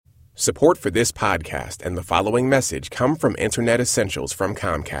Support for this podcast and the following message come from Internet Essentials from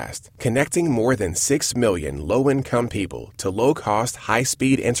Comcast, connecting more than 6 million low-income people to low-cost,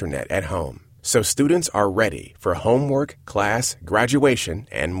 high-speed internet at home. So students are ready for homework, class, graduation,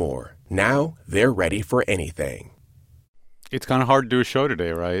 and more. Now they're ready for anything. It's kind of hard to do a show today,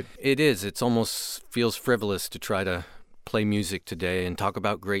 right? It is. It almost feels frivolous to try to play music today and talk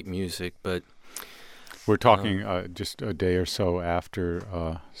about great music, but we're talking just a day or so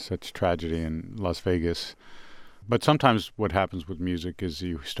after such tragedy in Las Vegas. But sometimes what happens with music is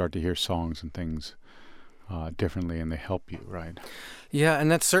you start to hear songs and things differently, and they help you, right? Yeah, and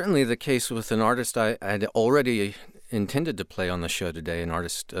that's certainly the case with an artist I had already intended to play on the show today, an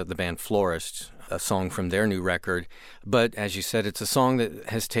artist, the band Florist, a song from their new record. But as you said, it's a song that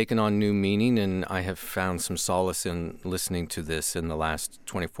has taken on new meaning, and I have found some solace in listening to this in the last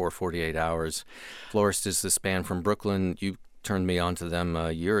 24, 48 hours. Florist is this band from Brooklyn. You turned me on to them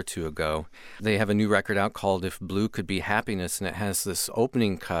a year or two ago. They have a new record out called If Blue Could Be Happiness, and it has this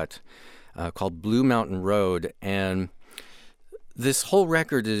opening cut called Blue Mountain Road. And this whole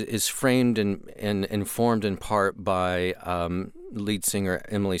record is framed and informed in part by lead singer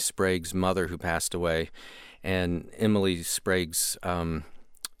Emily Sprague's mother, who passed away, and Emily Sprague's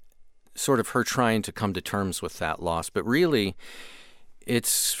sort of her trying to come to terms with that loss. But really,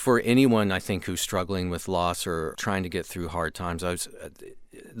 it's for anyone, I think, who's struggling with loss or trying to get through hard times.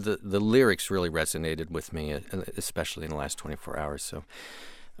 The lyrics really resonated with me, especially in the last 24 hours. So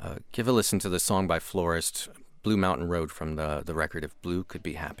give a listen to the song by Florist, Blue Mountain Road, from the record If Blue Could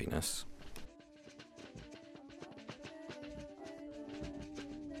Be Happiness.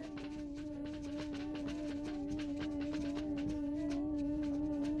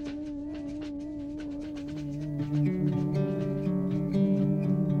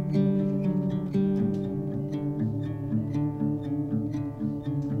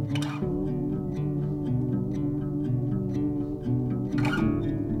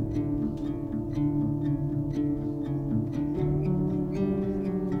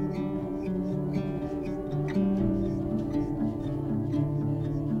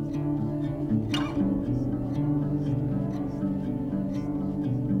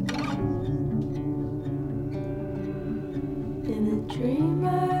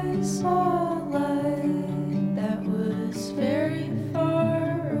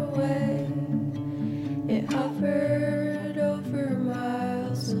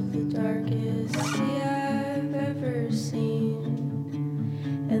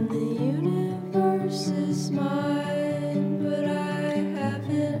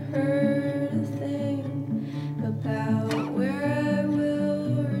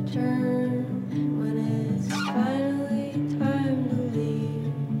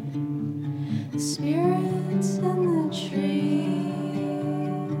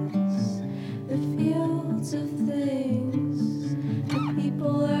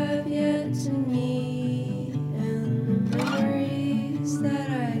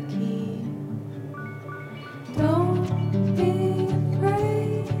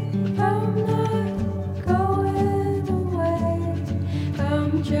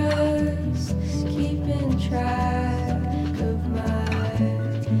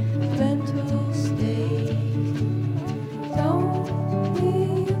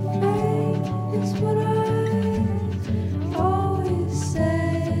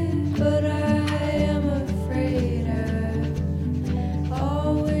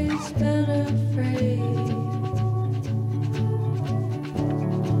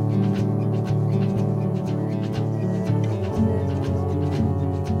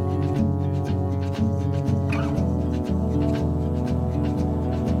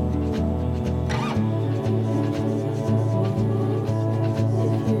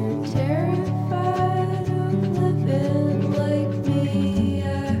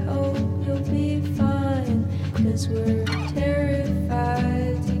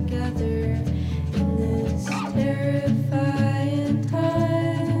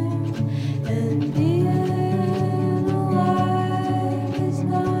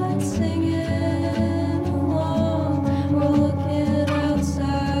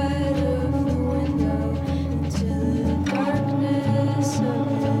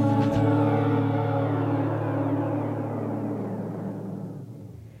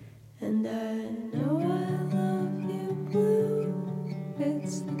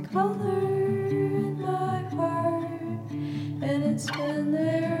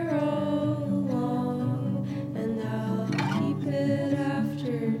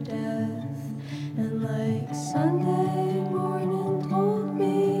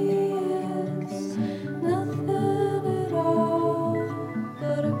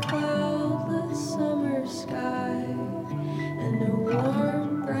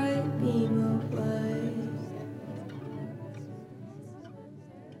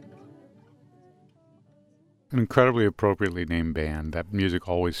 incredibly appropriately named band. That music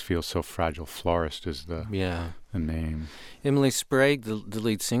always feels so fragile. Florist is the name. Emily Sprague, the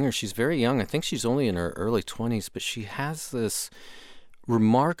lead singer, she's very young. I think she's only in her early 20s, but she has this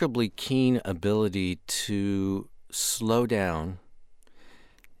remarkably keen ability to slow down,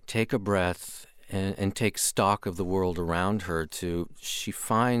 take a breath, and take stock of the world around her. She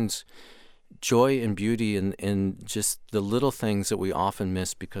finds joy and beauty in just the little things that we often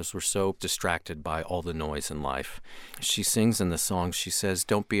miss because we're so distracted by all the noise in life. She sings in the song, she says,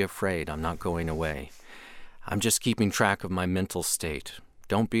 "Don't be afraid, I'm not going away. I'm just keeping track of my mental state.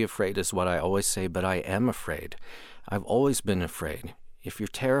 Don't be afraid is what I always say, but I am afraid. I've always been afraid. If you're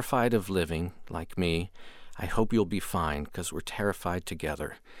terrified of living, like me, I hope you'll be fine, because we're terrified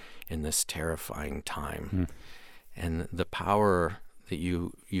together in this terrifying time." And the power that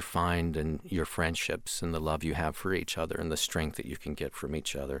you find in your friendships and the love you have for each other and the strength that you can get from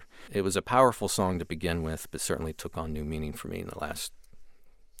each other. It was a powerful song to begin with, but certainly took on new meaning for me in the last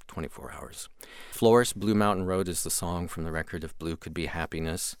 24 hours. Florist, Blue Mountain Road is the song from the record If Blue Could Be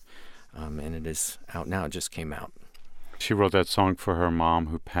Happiness, and it is out now. It just came out. She wrote that song for her mom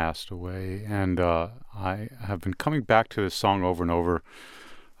who passed away, and I have been coming back to this song over and over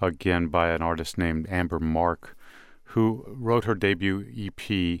again by an artist named Amber Mark, who wrote her debut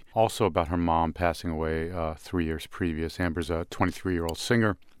EP also about her mom passing away 3 years previous. Amber's a 23-year-old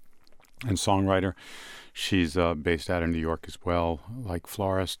singer and songwriter. She's based out in New York as well, like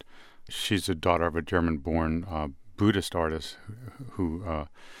Florist. She's the daughter of a German-born Buddhist artist who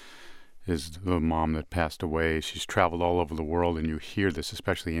is the mom that passed away. She's traveled all over the world, and you hear this,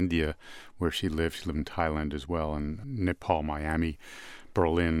 especially India, where she lived. She lived in Thailand as well, and Nepal, Miami,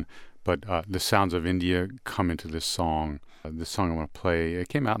 Berlin. But the sounds of India come into this song. This song I want to play, it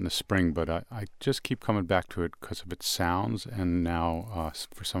came out in the spring, but I just keep coming back to it because of its sounds and now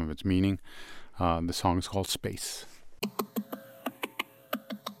for some of its meaning. The song is called Space.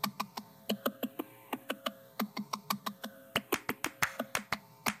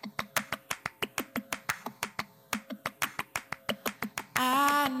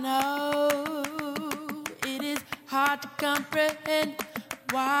 I know it is hard to comprehend.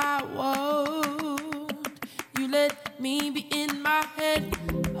 Why won't you let me be in my head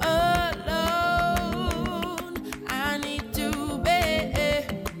alone? I need to be,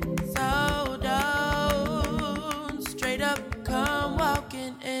 so don't straight up come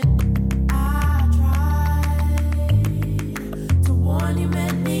walking in. I tried to warn you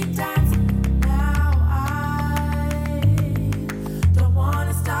many times. Now I don't want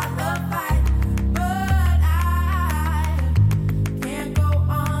to start a fight, but I can't go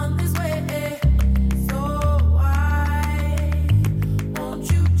on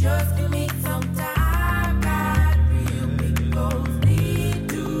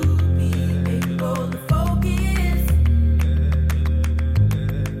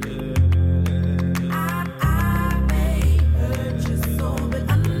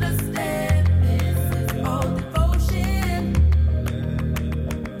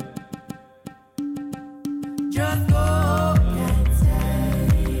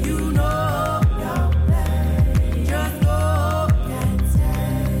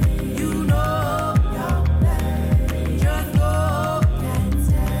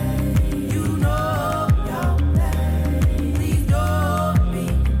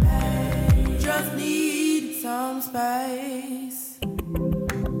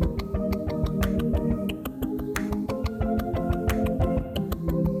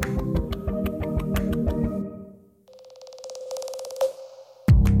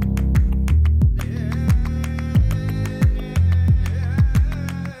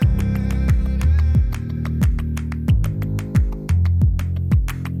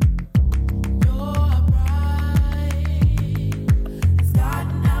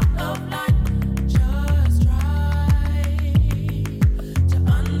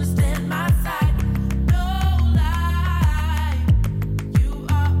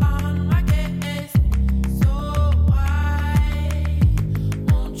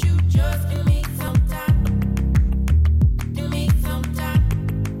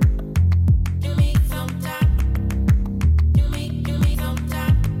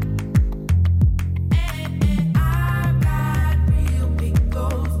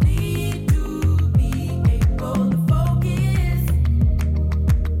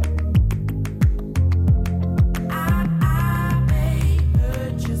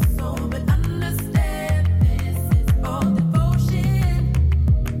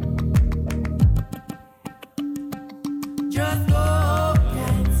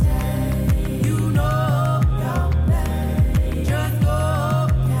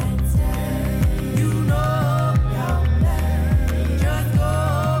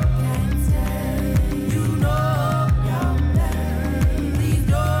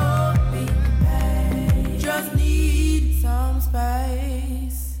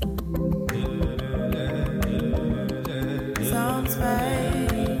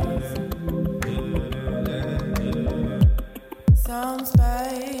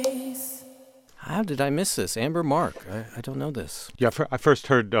How did I miss this? Amber Mark. I don't know this. Yeah, I first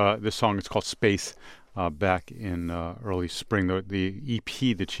heard this song. It's called Space back in early spring. The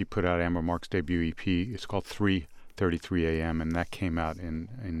EP that she put out, Amber Mark's debut EP, it's called 3:33 a.m., and that came out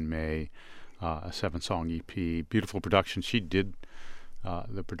in May, a 7-song EP. Beautiful production. She did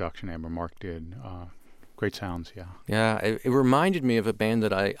the production, Amber Mark did. Great sounds, yeah. Yeah, it reminded me of a band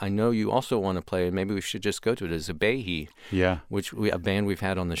that I know you also want to play, and maybe we should just go to it. It's Ibeyi, yeah, a band we've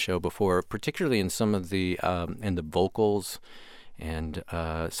had on the show before, particularly in some of the vocals and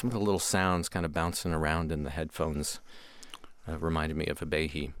some of the little sounds kind of bouncing around in the headphones. Reminded me of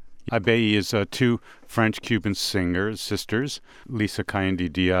Ibeyi. Ibeyi is 2 French-Cuban sisters, Lisa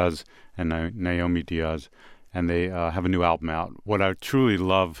Kayindi Diaz and Naomi Diaz, and they have a new album out. What I truly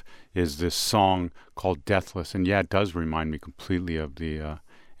love is this song called Deathless, and yeah, it does remind me completely of the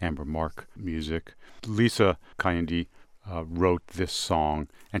Amber Mark music. Lisa Kayindi wrote this song,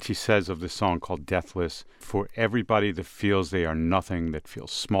 and she says of this song called Deathless, for everybody that feels they are nothing, that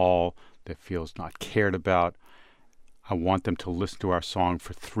feels small, that feels not cared about, I want them to listen to our song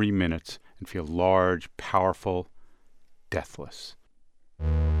for 3 minutes and feel large, powerful, deathless.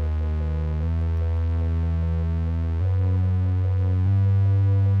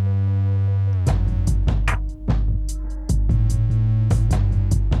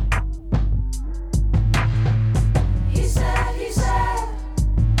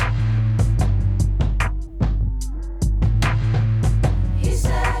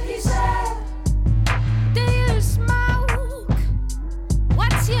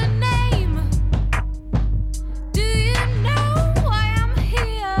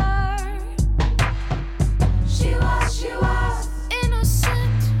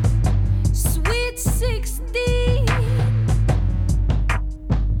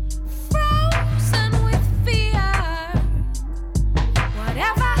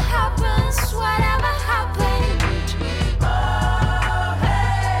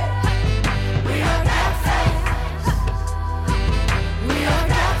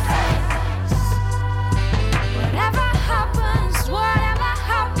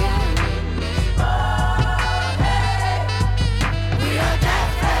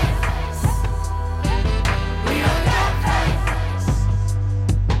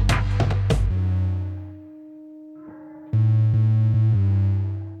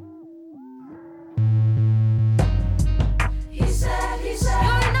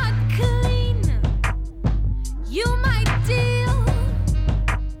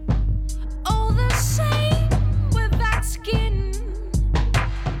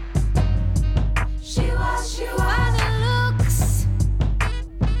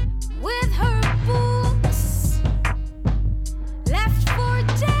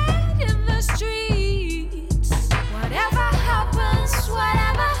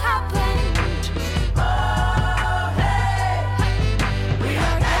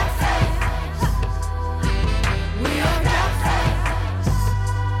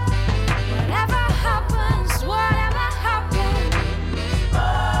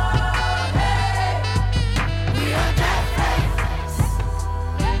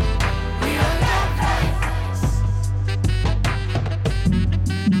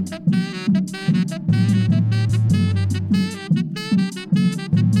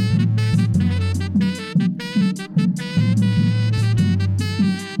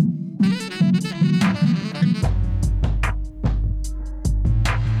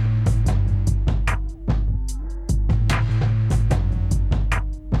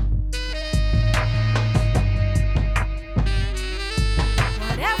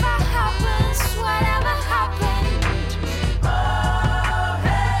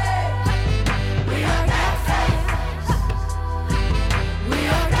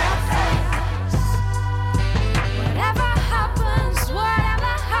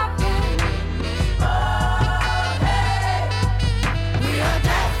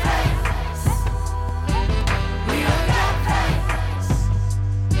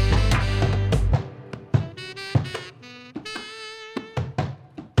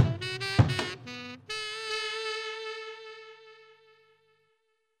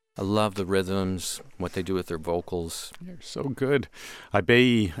 I love the rhythms, what they do with their vocals. They're so good.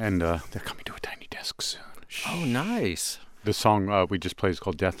 Ibeyi, and they're coming to a tiny desk soon. Shh. Oh, nice. The song we just played is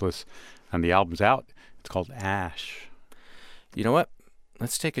called Deathless, and the album's out. It's called Ash. You know what?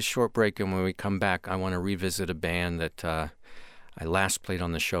 Let's take a short break, and when we come back, I want to revisit a band that I last played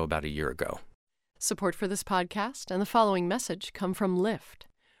on the show about a year ago. Support for this podcast and the following message come from Lyft,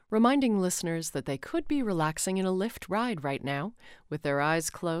 reminding listeners that they could be relaxing in a Lyft ride right now, with their eyes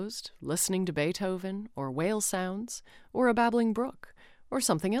closed, listening to Beethoven or whale sounds or a babbling brook or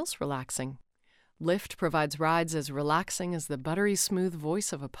something else relaxing. Lyft provides rides as relaxing as the buttery smooth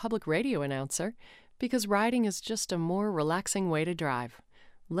voice of a public radio announcer because riding is just a more relaxing way to drive.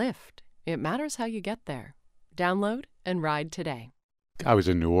 Lyft, it matters how you get there. Download and ride today. I was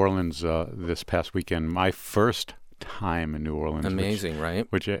in New Orleans this past weekend. My first time in New Orleans. Amazing, right?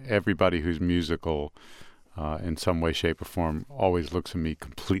 Which everybody who's musical in some way, shape, or form always looks at me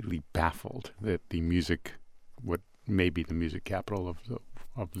completely baffled that the music, what may be the music capital of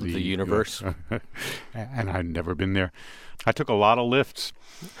the universe. And I'd never been there. I took a lot of lifts,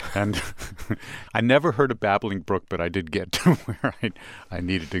 and I never heard of Babbling Brook, but I did get to where I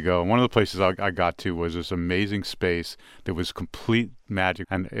needed to go. And one of the places I got to was this amazing space that was complete magic,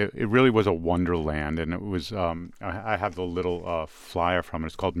 and it really was a wonderland. And it was, I have the little flyer from it.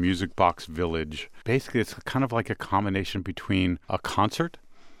 It's called Music Box Village. Basically, it's kind of like a combination between a concert,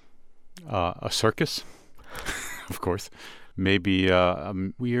 a circus, of course, maybe a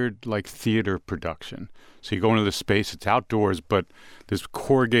weird like theater production. So you go into the space, it's outdoors, but there's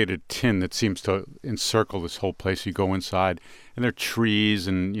corrugated tin that seems to encircle this whole place. You go inside, and there are trees,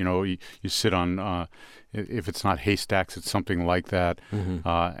 and you sit on, if it's not haystacks, it's something like that. Mm-hmm.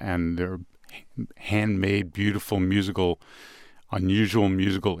 And there are handmade, beautiful unusual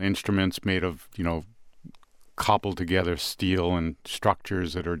musical instruments made of, cobbled together steel and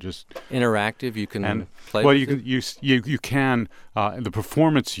structures that are just interactive. You can play. Well, with you can. The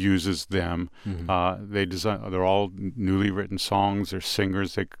performance uses them. Mm-hmm. They're all newly written songs. They're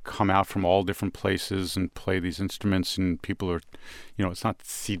singers that come out from all different places and play these instruments. And people are, it's not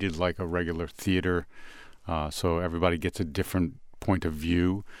seated like a regular theater. So everybody gets a different point of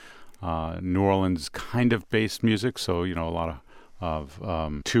view. New Orleans kind of based music, so a lot of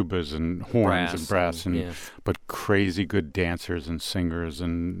tubas and horns and brass, but crazy good dancers and singers,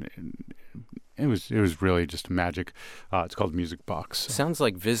 and it was really just magic. It's called Music Box. Sounds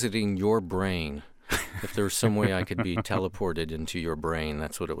like visiting your brain. If there was some way I could be teleported into your brain,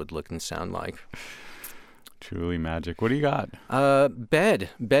 that's what it would look and sound like. Truly magic. What do you got? Bed.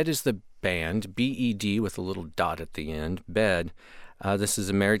 Bed is the band, B-E-D with a little dot at the end, Bed. This is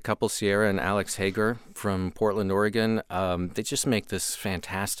a married couple, Sierra and Alex Hager from Portland, Oregon. They just make this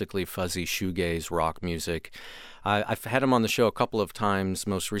fantastically fuzzy shoegaze rock music. I've had them on the show a couple of times,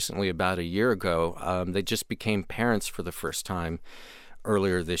 most recently about a year ago. They just became parents for the first time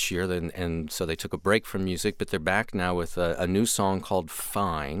earlier this year, and so they took a break from music, but they're back now with a new song called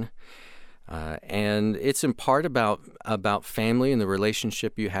Fine. And it's in part about family and the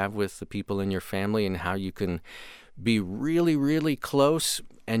relationship you have with the people in your family and how you can be really, really close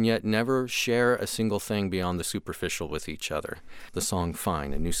and yet never share a single thing beyond the superficial with each other. The song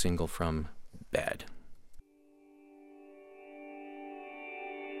Fine, a new single from Bed.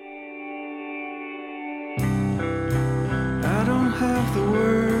 I don't have the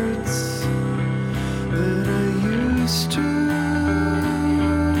words that I used to.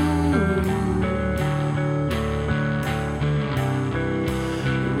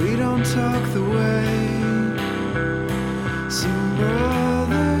 We don't talk the way some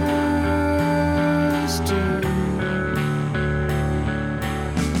brothers do.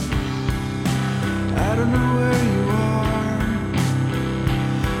 I don't know where you are.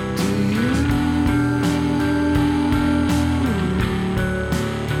 Do you?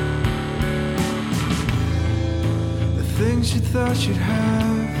 The things you thought you'd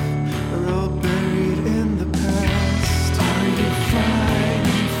have are all buried in the past. Are you fine?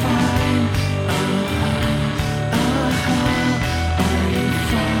 Fine.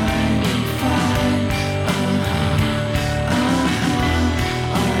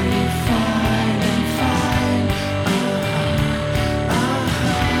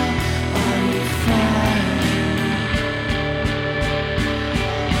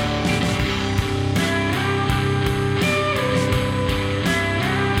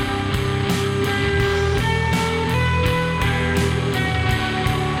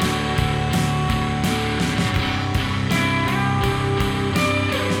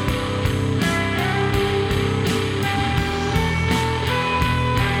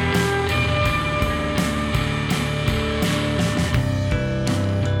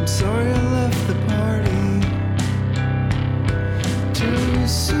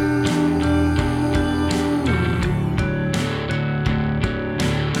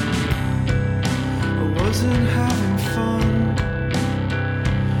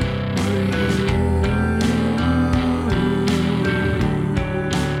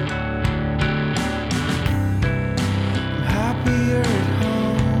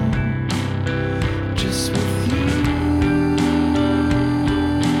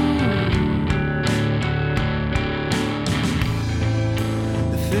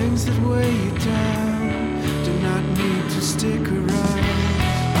 that weigh you down do not need to stick around.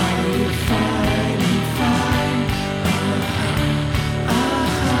 Are you fine and fine?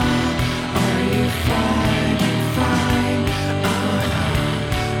 Are you fine and fine?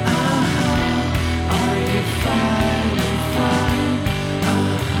 Are you fine and fine?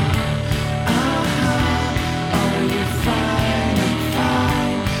 Are you fine and fine?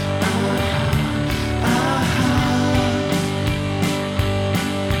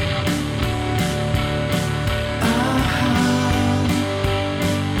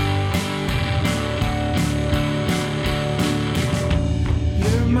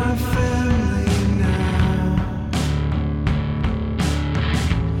 You're my family now.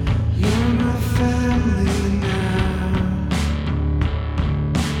 You're my family now.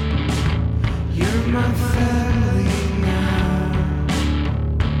 You're my family now.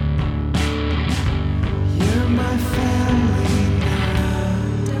 You're my family now.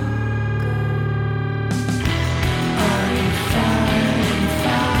 Are you fine and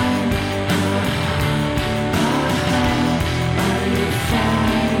fine? Are you fine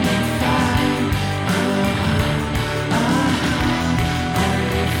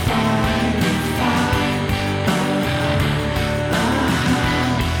and fine? Are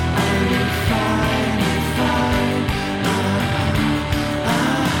you fine and fine? Are you fine and fine?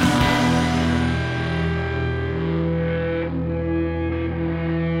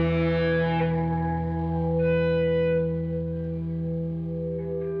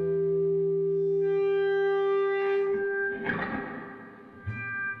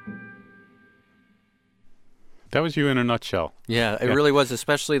 That was you in a nutshell. Yeah, it really was,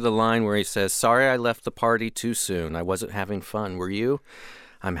 especially the line where he says, "Sorry I left the party too soon. I wasn't having fun. Were you?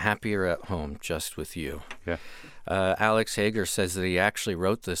 I'm happier at home just with you." Yeah. Alex Hager says that he actually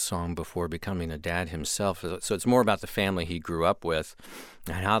wrote this song before becoming a dad himself. So it's more about the family he grew up with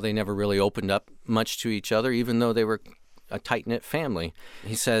and how they never really opened up much to each other, even though they were a tight-knit family.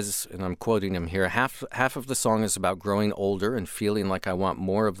 He says, and I'm quoting him here, half of the song is about growing older and feeling like I want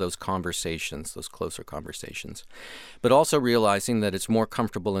more of those conversations, those closer conversations, but also realizing that it's more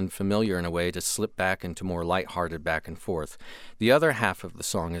comfortable and familiar in a way to slip back into more lighthearted back and forth. The other half of the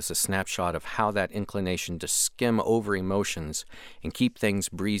song is a snapshot of how that inclination to skim over emotions and keep things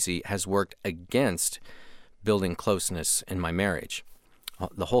breezy has worked against building closeness in my marriage.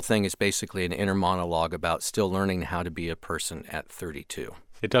 The whole thing is basically an inner monologue about still learning how to be a person at 32.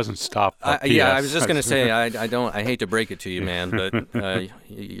 It doesn't stop. Yeah, I was just going to say, I hate to break it to you, man, but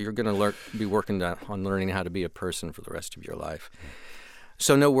you're going to be working on learning how to be a person for the rest of your life.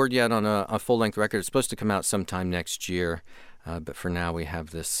 So no word yet on a full-length record. It's supposed to come out sometime next year, but for now we have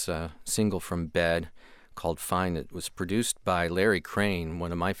this single from Bed called Fine. It was produced by Larry Crane,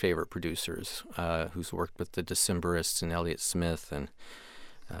 one of my favorite producers, who's worked with the Decemberists and Elliott Smith and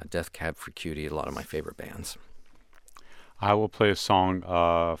Death Cab for Cutie, a lot of my favorite bands. I will play a song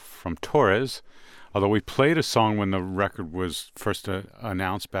from Torres, although we played a song when the record was first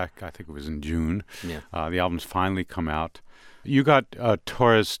announced back, I think it was in June. Yeah. The album's finally come out. You got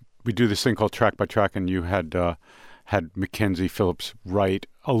Torres, we do this thing called Track by Track, and you had Mackenzie Phillips write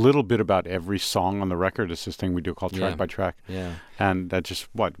a little bit about every song on the record. It's this thing we do called Track by Track. Yeah. And that just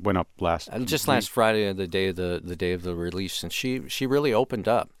went up last Friday, the day of the release, and she really opened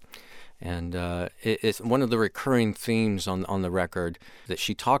up. And it's one of the recurring themes on the record that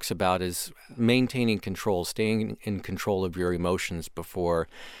she talks about is maintaining control, staying in control of your emotions before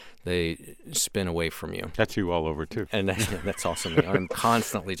they spin away from you. That's you all over, too. And that's awesome. I'm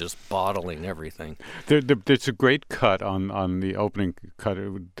constantly just bottling everything. There's a great cut on the opening cut.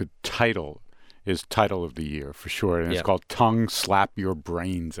 The title is Title of the Year, for sure. And it's called Tongue Slap Your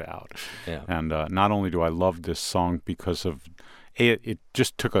Brains Out. Yeah. And not only do I love this song because of it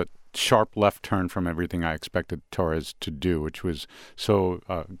just took a sharp left turn from everything I expected Torres to do, which was so...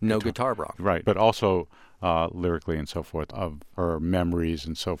 no guitar rock. Right, but also... lyrically and so forth, of her memories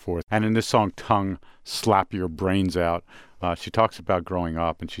and so forth. And in this song, Tongue Slap Your Brains Out, she talks about growing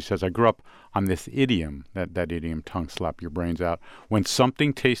up, and she says, I grew up on this idiom, that idiom, tongue slap your brains out. When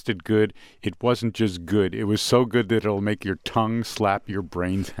something tasted good, it wasn't just good. It was so good that it'll make your tongue slap your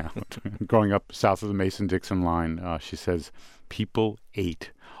brains out. Growing up south of the Mason-Dixon line, she says, people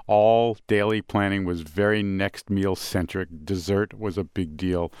ate. All daily planning was very next meal centric. Dessert was a big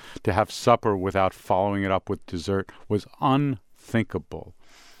deal. To have supper without following it up with dessert was unthinkable.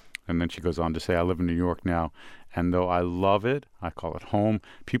 And then she goes on to say, I live in New York now, and though I love it, I call it home,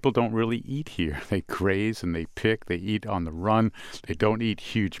 people don't really eat here. They graze and they pick. They eat on the run. They don't eat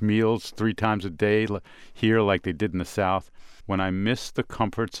huge meals 3 times a day here like they did in the South. When I miss the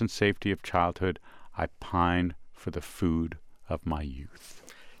comforts and safety of childhood, I pine for the food of my youth.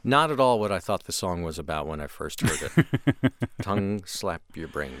 Not at all what I thought the song was about when I first heard it. Tongue slap your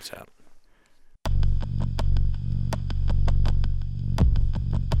brains out.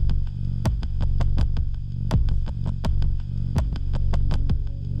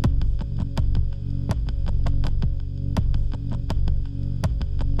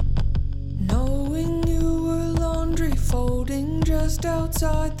 Knowing you were laundry folding just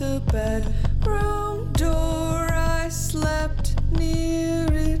outside the bedroom door, I slept near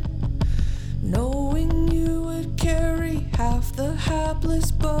it. Knowing you would carry half the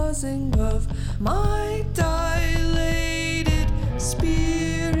hapless buzzing of my dilated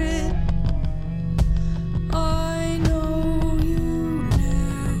spirit. I know you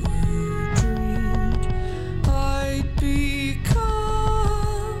never dreamed I'd become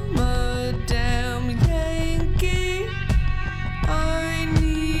a damn Yankee. I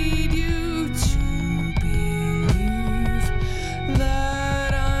need you to believe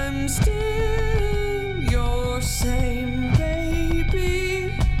that I'm still your same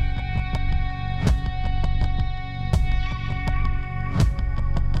baby.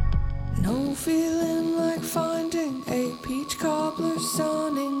 No feeling like finding a peach cobbler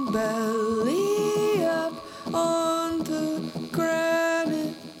sunning belly up on the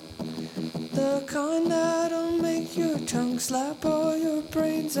granite, the kind that'll make your tongue slap all your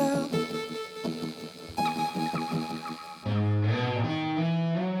brains out.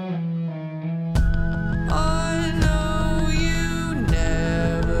 I know you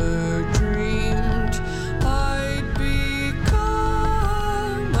never dreamed I'd become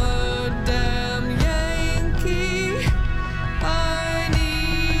a damn Yankee. I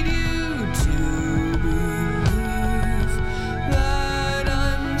need you to believe that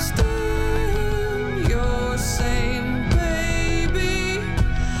I'm still your same baby.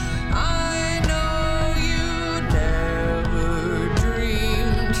 I know you never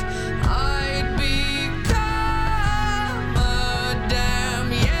dreamed I'd become a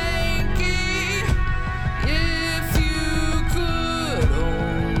damn Yankee. If you could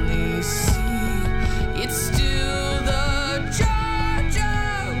only see, it's still the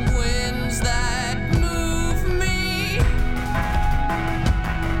Georgia winds that move me.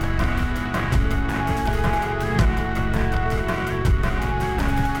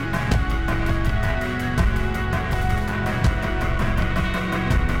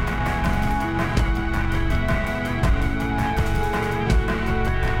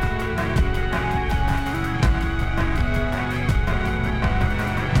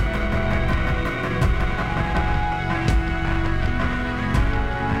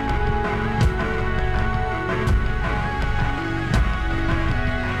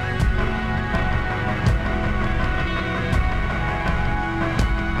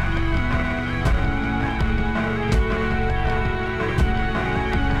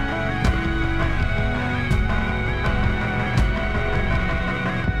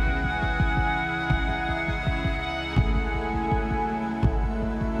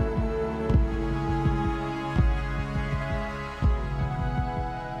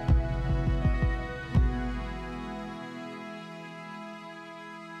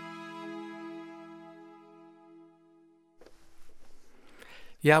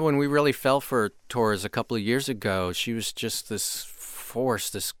 Yeah, when we really fell for Torres a couple of years ago, she was just this force,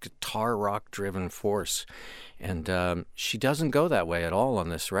 this guitar rock-driven force. And she doesn't go that way at all on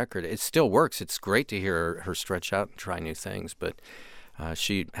this record. It still works. It's great to hear her stretch out and try new things, but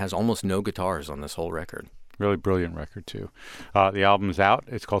she has almost no guitars on this whole record. Really brilliant record, too. The album's out.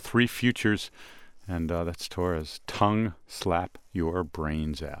 It's called Three Futures, and that's Torres. Tongue slap your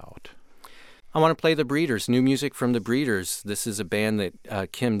brains out. I want to play The Breeders, new music from The Breeders. This is a band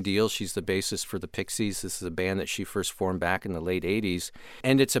that Kim Deal, she's the bassist for the Pixies. This is a band that she first formed back in the late 80s.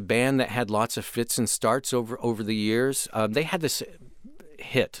 And it's a band that had lots of fits and starts over the years. They had this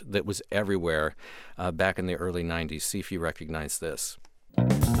hit that was everywhere back in the early 90s. See if you recognize this.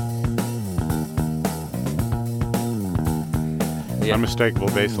 Yeah. Unmistakable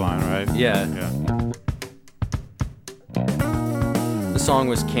bass line, right? Yeah. The song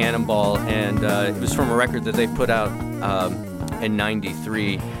was Cannonball, and it was from a record that they put out in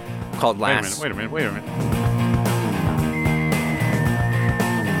 '93 called Last... Wait a minute.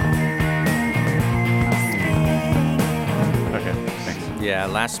 Okay, thanks. Yeah,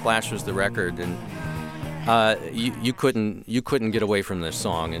 Last Splash was the record, and you couldn't get away from this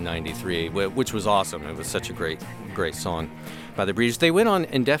song in '93, which was awesome. It was such a great song by the Breeders. They went on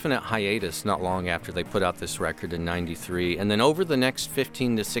indefinite hiatus not long after they put out this record in '93, and then over the next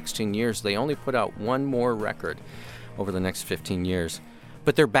 15 to 16 years, they only put out one more record over the next 15 years.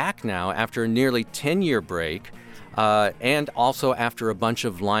 But they're back now after a nearly 10-year break. And also after a bunch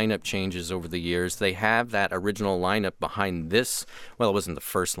of lineup changes over the years, they have that original lineup behind this. Well, it wasn't the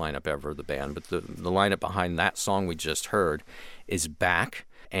first lineup ever of the band, but the lineup behind that song we just heard is back.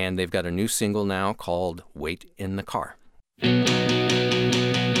 And they've got a new single now called Wait in the Car. Good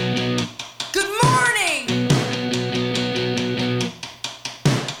morning!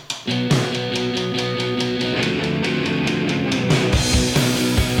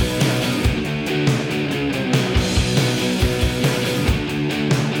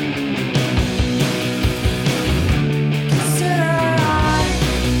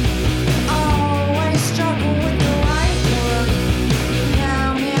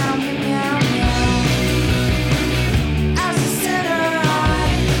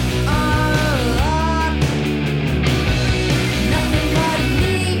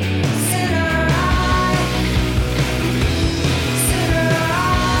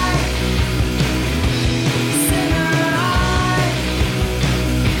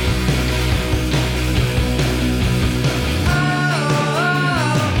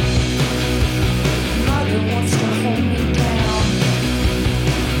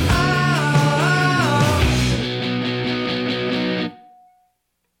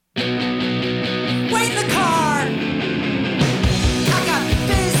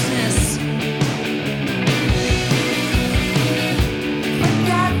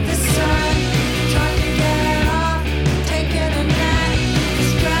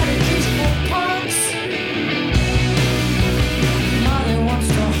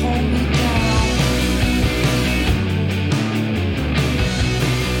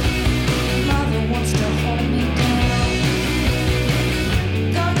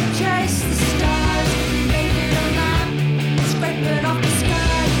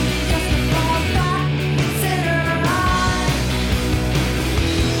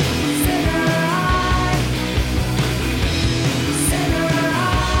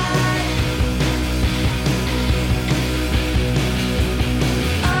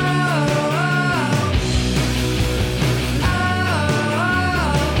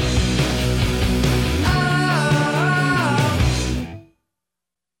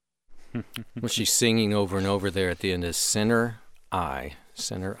 What she's singing over and over there at the end is sinner, I,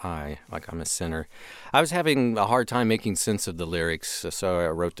 like I'm a sinner. I was having a hard time making sense of the lyrics, so I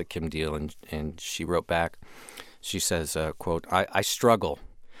wrote to Kim Deal, and she wrote back. She says, quote, I struggle.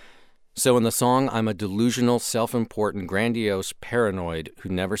 So in the song, I'm a delusional, self-important, grandiose paranoid who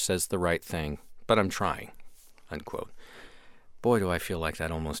never says the right thing, but I'm trying, unquote. Boy, do I feel like that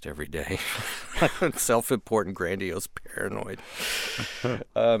almost every day. Self-important, grandiose, paranoid.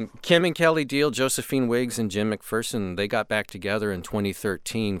 Kim and Kelly Deal, Josephine Wiggs, and Jim McPherson, they got back together in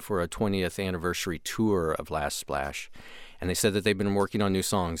 2013 for a 20th anniversary tour of Last Splash. And they said that they've been working on new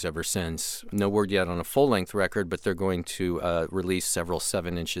songs ever since. No word yet on a full-length record, but they're going to release several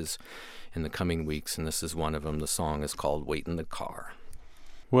 7 inches in the coming weeks, and this is one of them. The song is called Wait in the Car.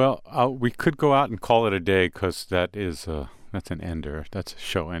 Well, we could go out and call it a day because that is... That's an ender. That's a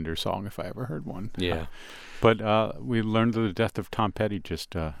show ender song if I ever heard one. Yeah. But we learned of the death of Tom Petty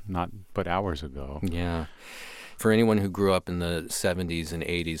just not but hours ago. Yeah. For anyone who grew up in the 70s and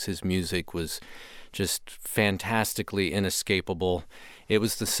 80s, his music was just fantastically inescapable. It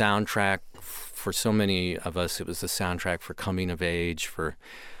was the soundtrack for so many of us. It was the soundtrack for coming of age, for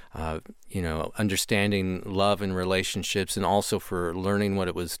understanding love and relationships, and also for learning what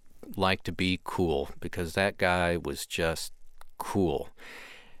it was like to be cool, because that guy was just cool.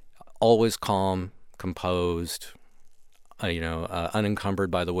 Always calm, composed,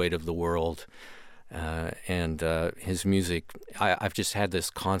 unencumbered by the weight of the world. And his music, I've just had this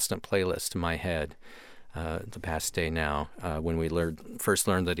constant playlist in my head the past day now, when we first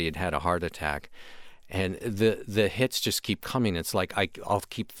learned that he had had a heart attack. And the hits just keep coming. It's like I'll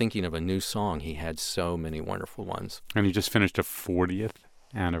keep thinking of a new song. He had so many wonderful ones. And he just finished a 40th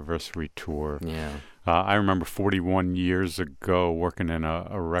anniversary tour. Yeah. I remember 41 years ago working in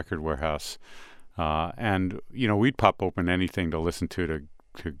a record warehouse. And, we'd pop open anything to listen to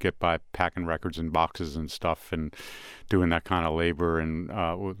get by, packing records in boxes and stuff and doing that kind of labor. And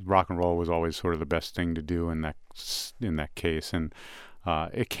rock and roll was always sort of the best thing to do in that case. And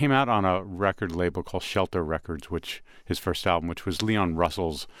it came out on a record label called Shelter Records, his first album, which was Leon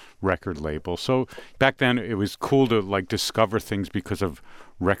Russell's record label. So back then it was cool to discover things because of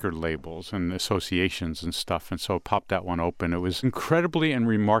record labels and associations and stuff. And so popped that one open. It was incredibly and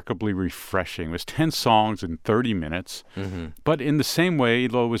remarkably refreshing. It was 10 songs in 30 minutes. Mm-hmm. But in the same way,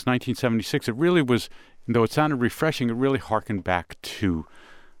 though it was 1976, it really was, though it sounded refreshing, it really harkened back to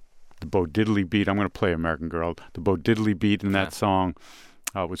the Bo Diddley beat. I'm going to play American Girl. The Bo Diddley beat in that song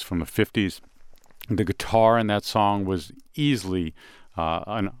was from the 50s. The guitar in that song was easily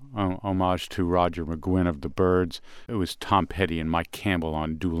an homage to Roger McGuinn of the Byrds. It was Tom Petty and Mike Campbell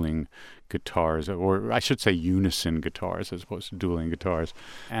on dueling guitars, or I should say unison guitars as opposed to dueling guitars.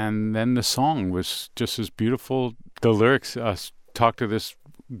 And then the song was just as beautiful. The lyrics talk to this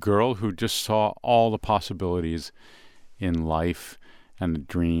girl who just saw all the possibilities in life and the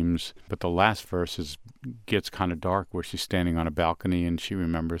dreams. But the last verse gets kind of dark, where she's standing on a balcony and she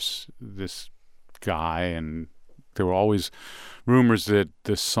remembers this guy, and there were always rumors that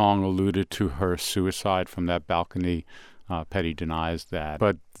this song alluded to her suicide from that balcony. Petty denies that.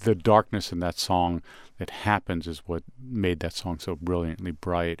 But the darkness in that song that happens is what made that song so brilliantly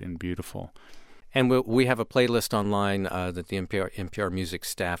bright and beautiful. And we have a playlist online that the NPR Music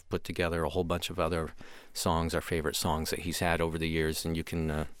staff put together, a whole bunch of other songs, our favorite songs that he's had over the years, and you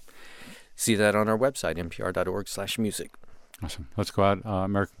can see that on our website, npr.org/music. Awesome. Let's go out.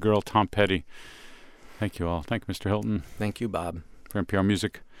 American Girl, Tom Petty. Thank you all. Thank you, Mr. Hilton. Thank you, Bob. For NPR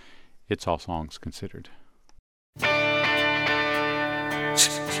Music, it's All Songs Considered.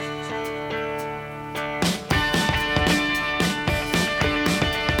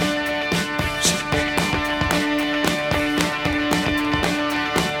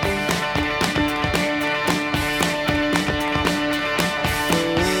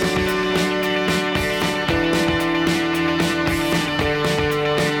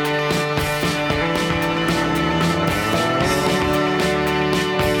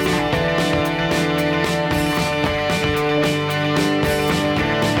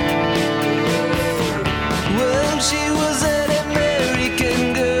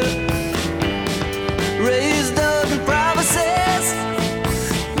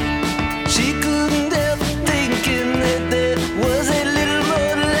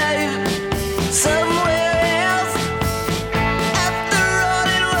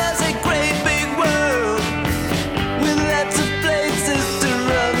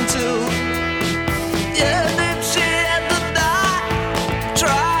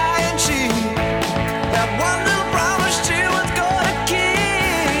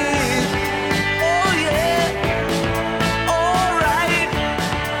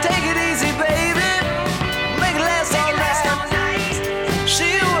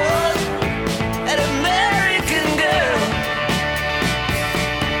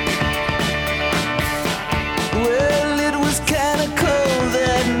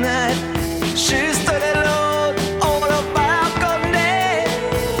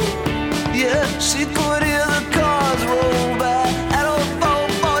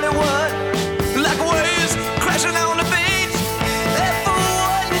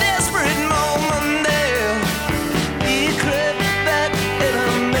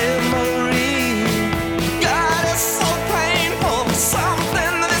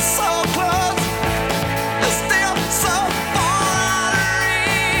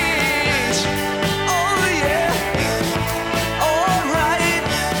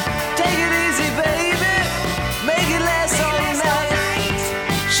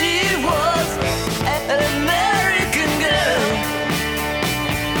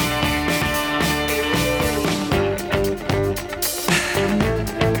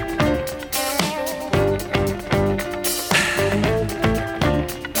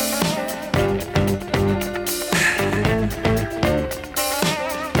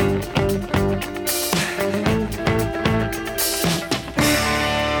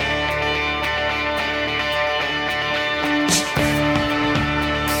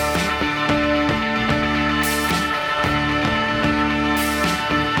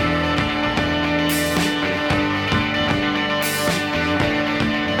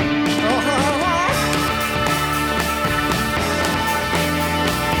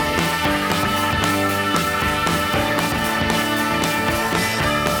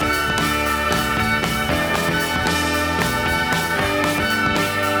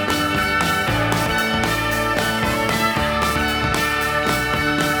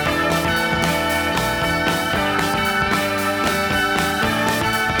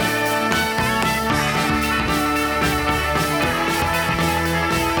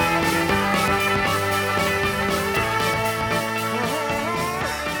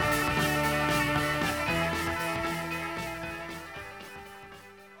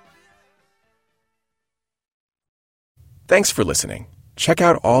 Thanks for listening. Check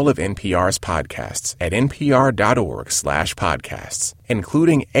out all of NPR's podcasts at npr.org/podcasts,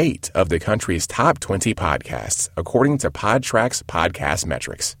 including 8 of the country's top 20 podcasts, according to Podtrac's podcast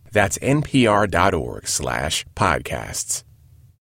metrics. That's npr.org/podcasts.